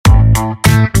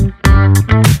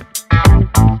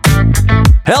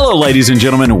Hello, ladies and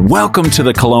gentlemen. Welcome to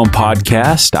the Cologne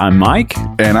Podcast. I'm Mike.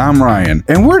 And I'm Ryan.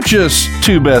 And we're just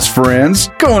two best friends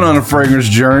going on a fragrance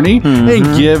journey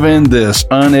and giving this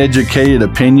uneducated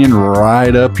opinion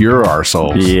right up your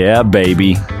arseholes. Yeah,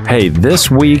 baby. Hey,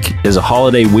 this week is a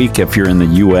holiday week if you're in the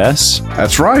U.S.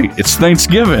 That's right. It's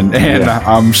Thanksgiving. And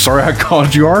I'm sorry I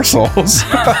called you arseholes.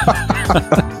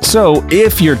 So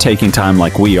if you're taking time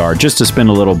like we are just to spend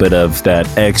a little bit of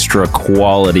that extra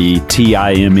quality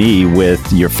TIME with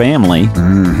your family.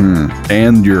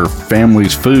 And your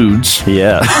family's foods.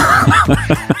 Yeah.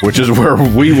 Which is where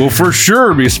we will for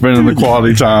sure be spending the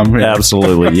quality time.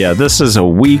 Absolutely. Yeah. This is a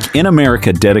week in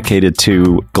America dedicated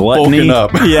to gluttony. Bulking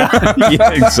up.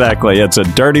 Yeah, exactly. It's a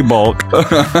dirty bulk.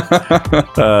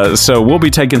 So we'll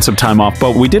be taking some time off,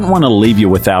 but we didn't want to leave you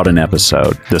without an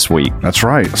episode this week. That's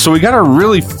right. So we got a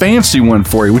really fancy one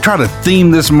for you. We try to theme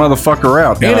this motherfucker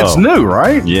out. And it's new,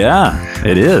 right? Yeah,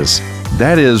 it is.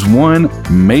 That is one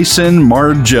Maison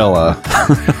Margiela.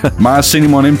 I seen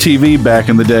him on MTV back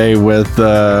in the day with,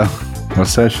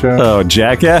 what's that show? Oh,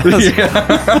 Jackass?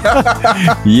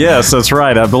 Yeah. Yes, that's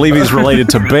right. I believe he's related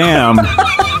to Bam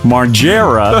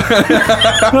Margera.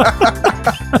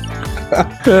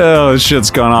 Oh,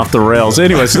 shit's gone off the rails.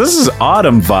 Anyways, this is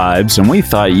autumn vibes, and we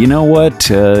thought, you know what?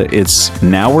 It's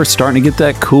now we're starting to get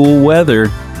that cool weather.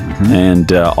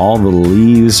 And all the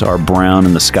leaves are brown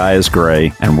and the sky is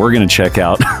gray. And we're going to check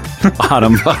out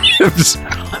Autumn Vibes.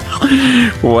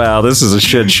 Wow, this is a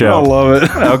shit show. I love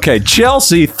it. Okay,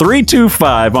 Chelsea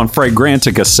 325 on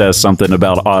Fragrantica says something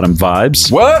about Autumn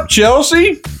Vibes. What,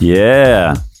 Chelsea?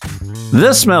 Yeah.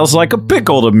 This smells like a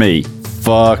pickle to me.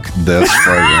 Fuck this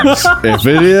fragrance. If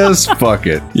it is, fuck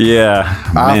it.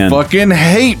 Yeah, man. I fucking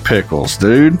hate pickles,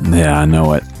 dude. Yeah, I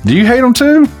know it. Do you hate them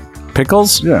too?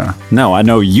 Pickles? Yeah. No, I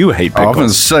know you hate pickles. I was going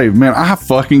to say, man, I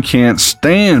fucking can't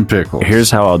stand pickles. Here's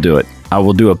how I'll do it. I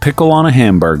will do a pickle on a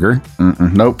hamburger.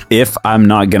 Nope. If I'm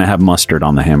not going to have mustard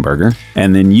on the hamburger.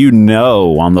 And then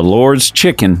on the Lord's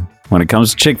chicken, when it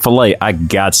comes to Chick-fil-A, I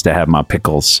gots to have my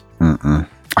pickles. I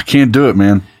can't do it,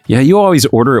 man. Yeah, you always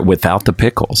order it without the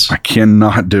pickles. I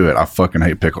cannot do it. I fucking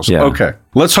hate pickles. Yeah. Okay.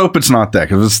 Let's hope it's not that.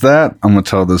 Because if it's that, I'm going to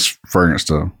tell this fragrance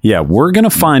to... Yeah, we're going to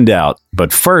find out.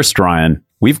 But first, Ryan,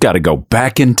 we've got to go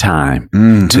back in time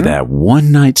to that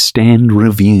one-night stand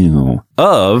review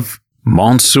of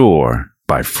Monsieur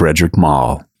by Frederick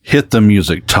Malle. Hit the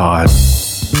music, Todd.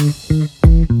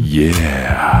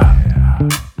 Yeah.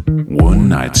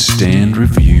 One-night stand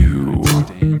review.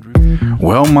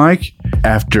 Well, Mike,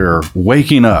 after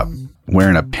waking up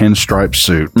wearing a pinstripe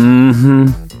suit,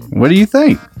 what do you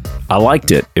think? I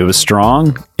liked it. It was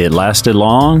strong. It lasted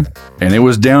long. And it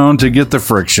was down to get the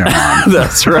friction on.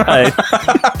 That's right.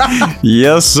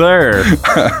 Yes, sir.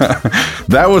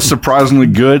 That was surprisingly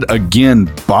good.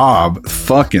 Again, Bob,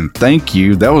 fucking thank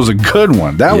you. That was a good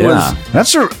one.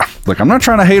 Look, I'm not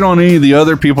trying to hate on any of the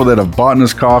other people that have bought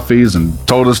us coffees and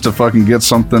told us to fucking get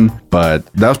something, but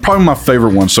that was probably my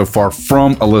favorite one so far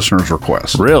from a listener's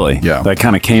request. Really? Yeah. That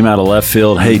kind of came out of left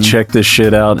field. Hey, check this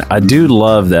shit out. I do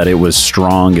love that it was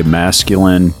strong and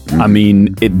masculine. I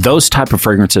mean, those type of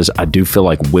fragrances, I do feel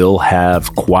like will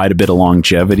have quite a bit of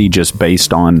longevity just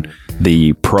based on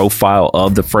the profile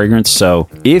of the fragrance. So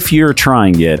if you're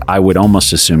trying it, I would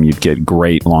almost assume you'd get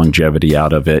great longevity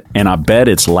out of it. And I bet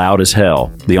it's loud as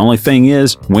hell. The only thing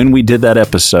is, when we did that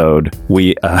episode,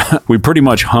 we pretty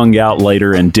much hung out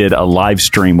later and did a live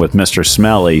stream with Mr.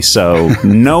 Smelly. So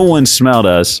no one smelled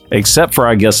us except for,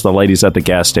 I guess, the ladies at the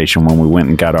gas station when we went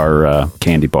and got our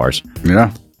candy bars.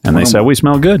 Yeah. And they said we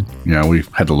smell good. Yeah, we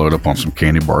had to load up on some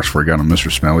candy bars before we got on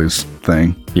Mr. Smelly's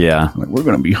thing. Yeah. Like, we're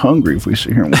going to be hungry if we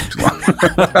sit here and wait too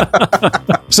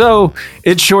long. So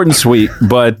it's short and sweet,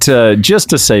 but just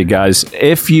to say, guys,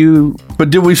 But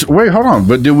did we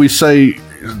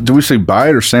say buy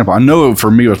it or sample? I know for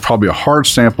me it was probably a hard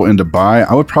sample and to buy.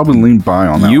 I would probably lean buy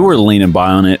on that. You were leaning buy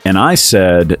on it, and I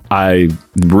said I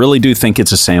really do think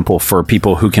it's a sample for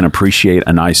people who can appreciate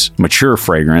a nice mature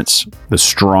fragrance, the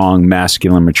strong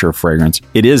masculine mature fragrance.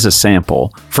 It is a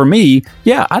sample. For me,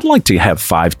 yeah, I'd like to have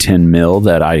 5-10 mil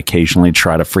that I occasionally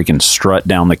try to freaking strut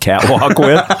down the catwalk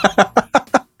with.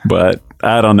 But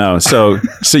I don't know. So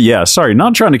yeah, sorry,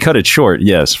 not trying to cut it short.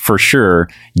 Yes, for sure.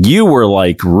 You were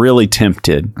like really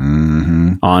tempted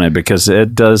on it because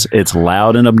it's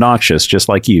loud and obnoxious, just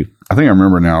like you. I think I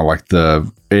remember now, like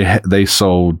they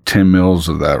sold 10 mils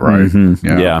of that, right?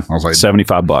 Yeah. I was like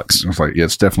 $75. I was like, yeah,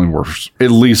 it's definitely worth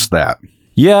at least that.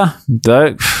 Yeah.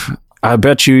 I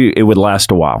bet you it would last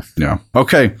a while. Yeah.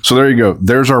 Okay, so there you go.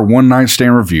 There's our one night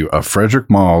stand review of Frederick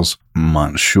Mall's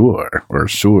Monsieur or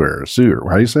Sewer.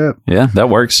 How do you say it? Yeah, that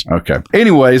works. Okay.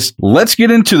 Anyways, let's get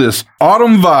into this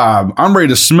autumn vibe. I'm ready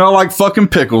to smell like fucking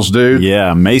pickles, dude.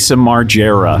 Yeah, Maison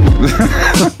Margiela.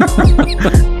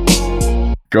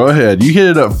 Go ahead. You hit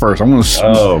it up first. I'm going to...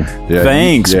 Oh, yeah,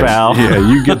 thanks, pal.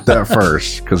 Yeah, you get that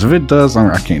first. Because if it does,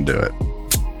 I can't do it.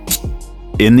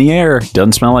 In the air.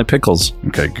 Doesn't smell like pickles.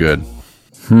 Okay, good.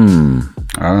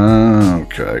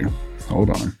 Okay. Hold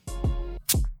on.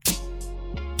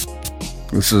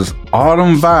 This is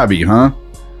autumn vibey, huh?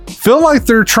 Feel like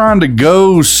they're trying to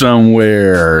go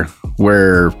somewhere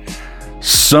where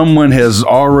someone has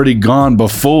already gone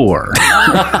before.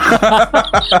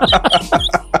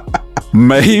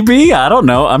 Maybe. I don't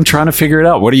know. I'm trying to figure it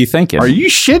out. What are you thinking? Are you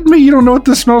shitting me? You don't know what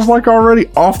this smells like already?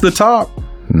 Off the top?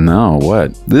 No,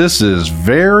 what? This is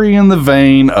very in the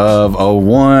vein of a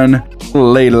one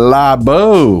Le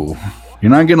Labo.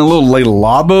 You're not getting a little Le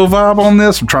Labo vibe on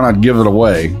this? I'm trying not to give it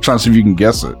away. I'm trying to see if you can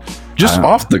guess it. Just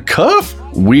off the cuff?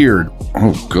 Weird.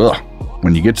 Oh, God.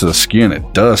 When you get to the skin,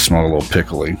 it does smell a little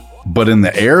pickly. But in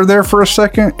the air there for a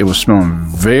second, it was smelling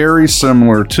very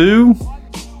similar to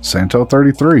Santal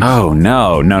 33. Oh,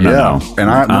 no. And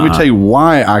let me tell you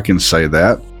why I can say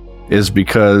that is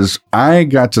because I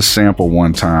got to sample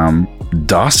one time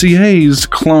Dossier's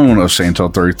clone of Santal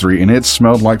 33, and it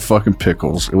smelled like fucking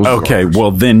pickles. It was okay, garbage.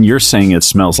 Well, then you're saying it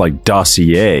smells like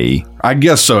Dossier. I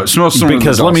guess so. It smells similar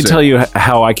because to let me tell you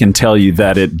how I can tell you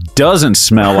that it doesn't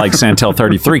smell like Santal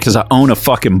 33 because I own a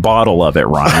fucking bottle of it,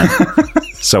 Ryan.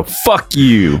 So fuck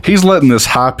you. He's letting this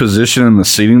high position in the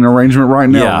seating arrangement right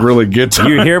now really get to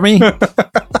you. Hear me?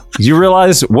 You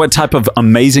realize what type of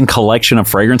amazing collection of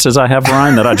fragrances I have,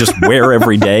 Ryan, that I just wear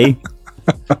every day?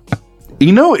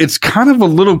 You know, it's kind of a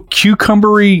little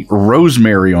cucumbery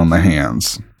rosemary on the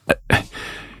hands.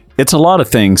 It's a lot of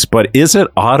things, but is it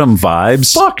autumn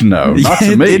vibes? Fuck no, not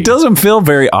to me. It doesn't feel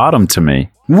very autumn to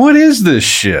me. What is this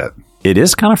shit? It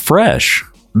is kind of fresh.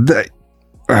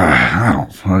 I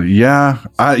don't. Yeah,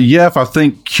 if I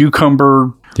think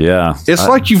cucumber. Yeah, it's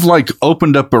like you've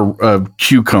opened up a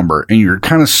cucumber and you're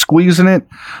kind of squeezing it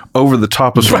over the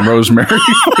top of some rosemary.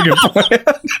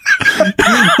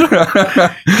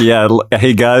 Yeah,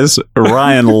 hey guys,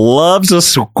 Ryan loves to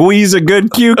squeeze a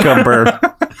good cucumber.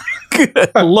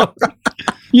 Good Lord.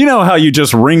 You know how you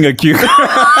just wring a cucumber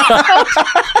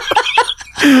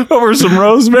over some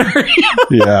rosemary?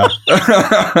 Yeah.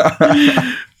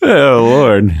 Oh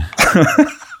Lord.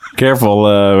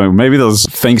 Careful, maybe those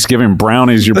Thanksgiving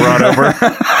brownies you brought over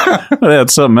they had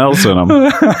something else in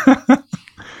them.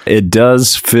 It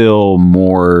does feel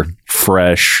more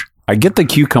fresh. I get the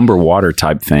cucumber water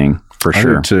type thing for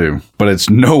sure. I do too, but it's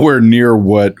nowhere near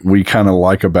what we kind of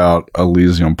like about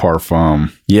Elysium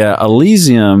Parfum. Yeah,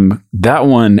 Elysium, that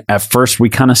one, at first we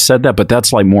kind of said that, but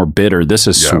that's like more bitter. This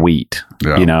is sweet.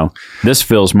 Yeah. You know, this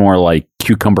feels more like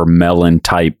cucumber melon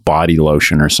type body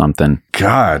lotion or something.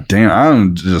 God damn,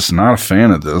 I'm just not a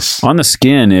fan of this. On the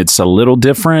skin, it's a little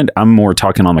different. I'm more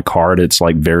talking on the card. It's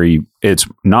it's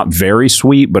not very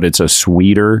sweet, but it's a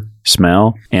sweeter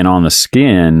smell. And on the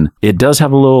skin, it does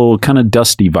have a little kind of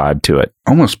dusty vibe to it.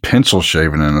 Almost pencil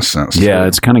shaving in a sense. Yeah,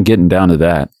 it's kind of getting down to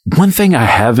that. One thing I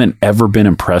haven't ever been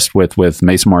impressed with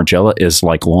Maison Margiela is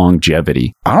like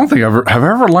longevity. I don't think have I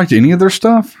ever liked any of their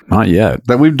stuff. Not yet.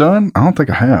 That we've done? I don't think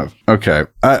I have. Okay.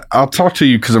 I'll talk to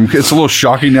you because it's a little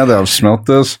shocking now that I've smelt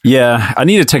this. Yeah, I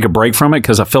need to take a break from it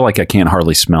because I feel like I can't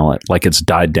hardly smell it. Like it's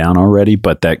died down already,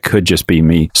 but that could just be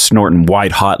me snorting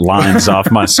white hot lines off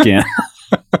my skin.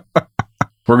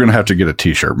 We're going to have to get a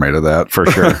t-shirt made of that. For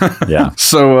sure. Yeah.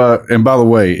 So, and by the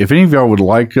way, if any of y'all would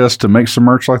like us to make some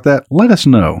merch like that, let us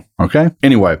know. Okay.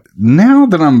 Anyway, now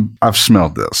that I've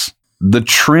smelled this, the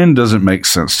trend doesn't make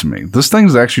sense to me. This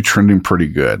thing's actually trending pretty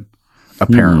good,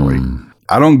 apparently.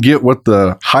 I don't get what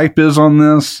the hype is on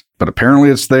this, but apparently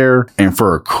it's there. And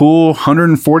for a cool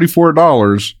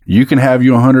 $144, you can have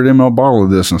you a 100 ml bottle of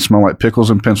this and smell like pickles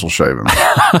and pencil shaving.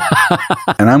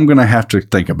 And I'm going to have to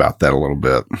think about that a little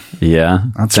bit. Yeah.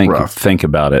 That's rough. Think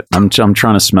about it. I'm trying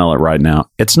to smell it right now.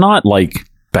 It's not like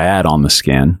bad on the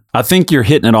skin. I think you're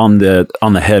hitting it on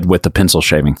the head with the pencil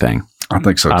shaving thing. I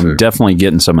think so too. I'm definitely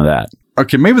getting some of that.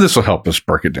 Okay. Maybe this will help us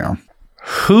break it down.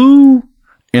 Who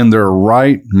in their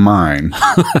right mind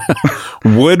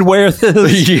would wear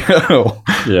this?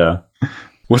 Yeah.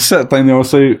 What's that thing they always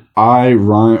say?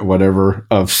 Whatever,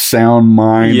 of sound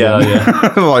mind.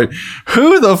 Yeah. Like,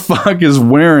 who the fuck is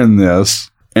wearing this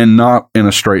and not in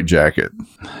a straight jacket?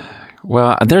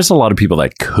 Well, there's a lot of people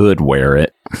that could wear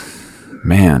it.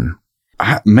 Man.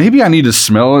 Maybe I need to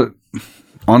smell it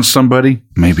on somebody,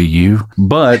 maybe you,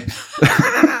 but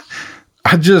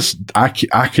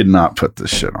I could not put this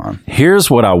shit on.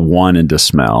 Here's what I wanted to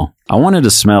smell. I wanted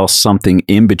to smell something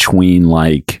in between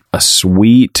like a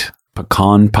sweet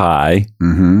pecan pie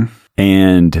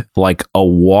and like a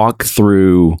walk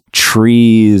through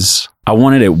trees. I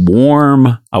wanted it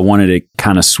warm. I wanted it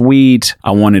kind of sweet.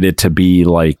 I wanted it to be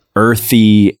like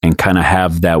earthy and kind of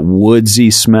have that woodsy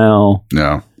smell.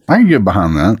 Yeah, I can get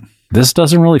behind that. This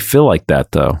doesn't really feel like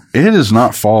that, though. It does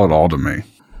not fall at all to me.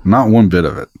 Not one bit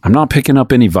of it. I'm not picking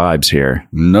up any vibes here.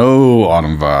 No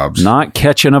autumn vibes. Not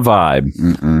catching a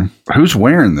vibe. Who's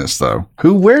wearing this, though?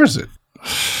 Who wears it?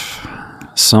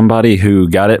 Somebody who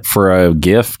got it for a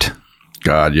gift.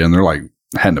 God, yeah, and they're like,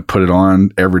 had to put it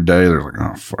on every day. They're like,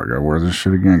 oh, fuck, I gotta wear this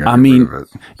shit again. I mean,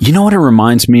 you know what it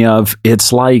reminds me of?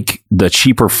 It's like the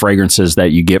cheaper fragrances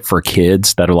that you get for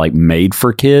kids that are like made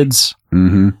for kids.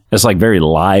 It's like very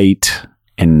light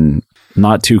and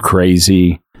not too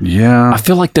crazy. Yeah. I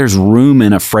feel like there's room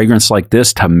in a fragrance like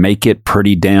this to make it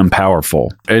pretty damn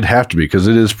powerful. It'd have to be because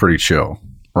it is pretty chill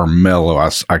or mellow.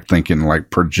 I think in like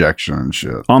projection and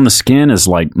shit. On the skin is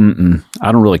like,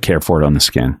 I don't really care for it on the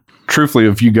skin. Truthfully,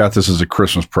 if you got this as a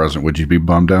Christmas present, would you be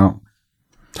bummed out?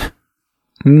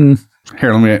 Here,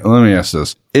 let me ask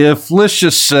this. If, let's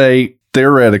just say,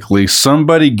 theoretically,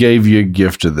 somebody gave you a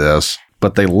gift of this,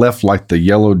 but they left like the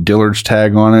yellow Dillard's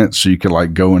tag on it so you could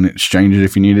like go and exchange it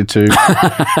if you needed to,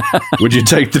 would you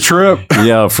take the trip?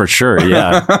 Yeah, for sure.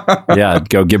 Yeah. Yeah.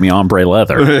 Go get me ombre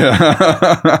leather. Yeah.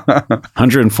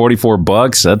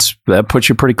 $144. That puts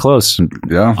you pretty close.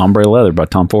 Yeah. Ombre leather by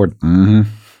Tom Ford.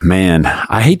 Man,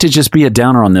 I hate to just be a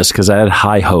downer on this because I had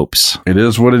high hopes. It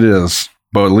is what it is,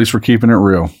 but at least we're keeping it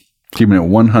real. Keeping it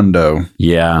one hundo.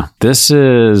 Yeah. This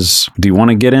is, do you want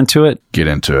to get into it? Get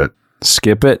into it.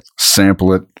 Skip it.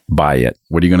 Sample it. Buy it.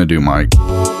 What are you going to do, Mike?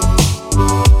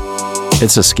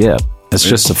 It's a skip. It's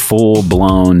just a full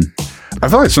blown. I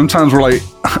feel like sometimes we're like,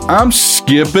 I'm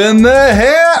skipping the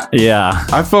hit. Yeah.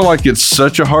 I feel like it's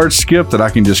such a hard skip that I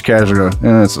can just casually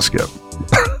go, it's a skip.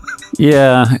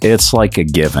 Yeah, it's like a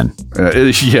given.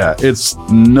 It's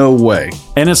no way.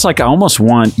 And it's like I almost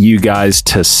want you guys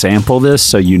to sample this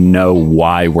so you know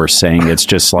why we're saying it's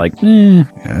just like, Yeah,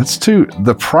 it's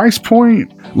the price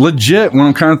point. Legit, when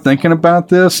I'm kind of thinking about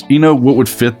this, you know what would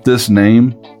fit this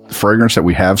name? Fragrance that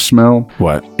we have smelled.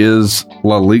 What? Is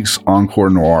Lalique's Encore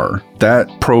Noir. That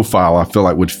profile, I feel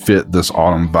like, would fit this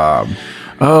autumn vibe.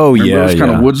 Oh, remember yeah. It's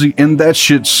kind of woodsy, and that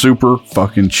shit's super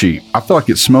fucking cheap. I feel like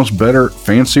it smells better,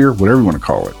 fancier, whatever you want to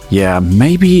call it. Yeah,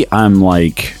 maybe I'm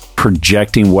like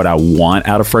projecting what I want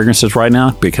out of fragrances right now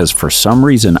because for some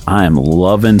reason I am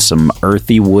loving some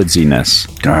earthy woodsiness.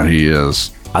 God, he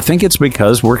is. I think it's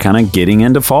because we're kind of getting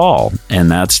into fall, and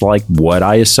that's like what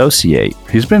I associate.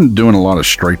 He's been doing a lot of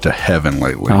Straight to Heaven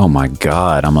lately. Oh my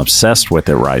God, I'm obsessed with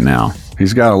it right now.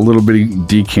 He's got a little bitty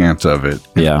decant of it.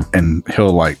 Yeah. And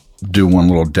he'll like do one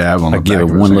little dab on the back give it of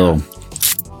his one hand. little.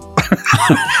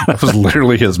 That was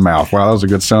literally his mouth. Wow, that was a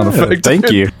good sound effect. Thank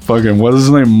you. Fucking, what is his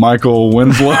name? Michael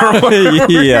Winslow?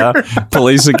 Yeah.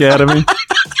 Police Academy.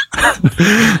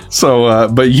 So,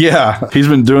 but yeah, he's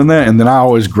been doing that. And then I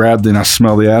always grabbed it and I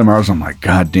smell the atomizers. I'm like,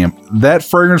 God damn, that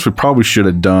fragrance we probably should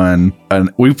have done. And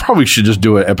we probably should just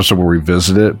do an episode where we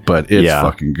visit it, but it's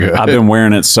fucking good. I've been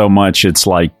wearing it so much, it's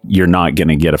like you're not going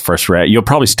to get a first reaction. You'll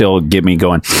probably still get me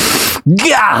going,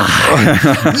 yeah.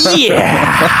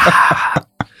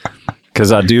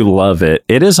 Because I do love it.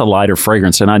 It is a lighter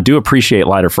fragrance, and I do appreciate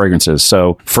lighter fragrances.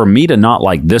 So for me to not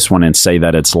like this one and say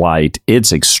that it's light,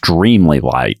 it's extremely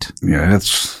light. Yeah,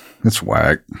 it's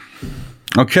whack.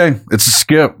 Okay, it's a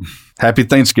skip. Happy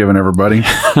Thanksgiving, everybody.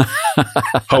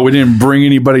 Hope we didn't bring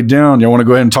anybody down. Y'all want to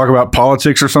go ahead and talk about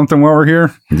politics or something while we're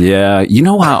here? Yeah. You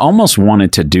know, I almost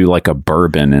wanted to do like a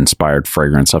bourbon-inspired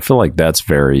fragrance. I feel like that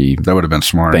would have been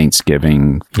smart.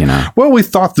 Thanksgiving, you know. Well, we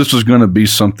thought this was going to be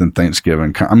something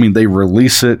Thanksgiving. I mean, they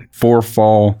release it for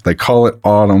fall. They call it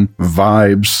autumn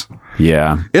vibes.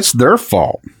 Yeah. It's their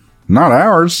fault, not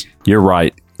ours. You're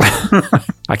right.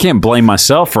 I can't blame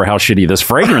myself for how shitty this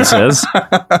fragrance is.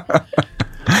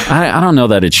 I don't know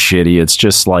that it's shitty. It's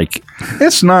just like...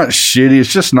 It's not shitty.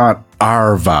 It's just not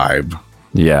our vibe.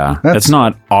 Yeah. It's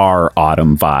not our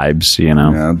autumn vibes, you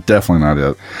know? Yeah, definitely not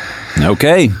it.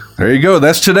 Okay. There you go.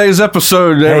 That's today's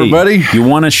episode, everybody. You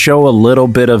want to show a little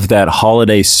bit of that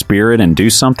holiday spirit and do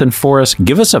something for us?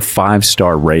 Give us a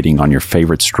 5-star rating on your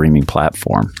favorite streaming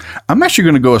platform. I'm actually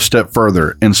going to go a step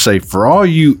further and say, for all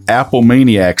you Apple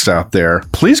maniacs out there,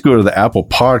 please go to the Apple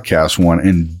Podcast one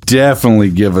and definitely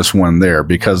give us one there,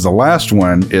 because the last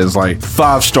one is like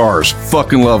 5 stars.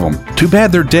 Fucking love them. Too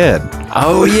bad they're dead.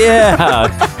 Oh, yeah.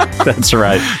 That's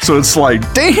right. So it's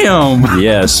like, damn.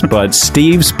 Yes, but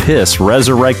Steve's piss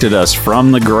resurrected us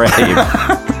from the grave.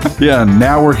 Yeah,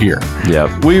 now we're here.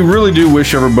 Yep. We really do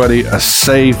wish everybody a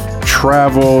safe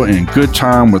travel and good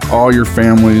time with all your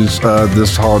families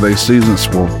this holiday season,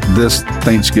 well, this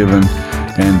Thanksgiving,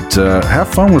 and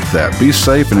have fun with that. Be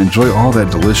safe and enjoy all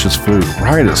that delicious food.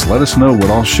 Write us. Let us know what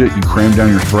all shit you cram down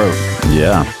your throat.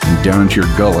 Yeah. And down into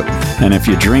your gullet. And if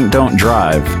you drink, don't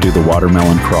drive, do the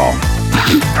watermelon crawl.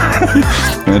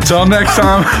 Until next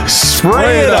time,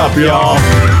 spray it up, y'all.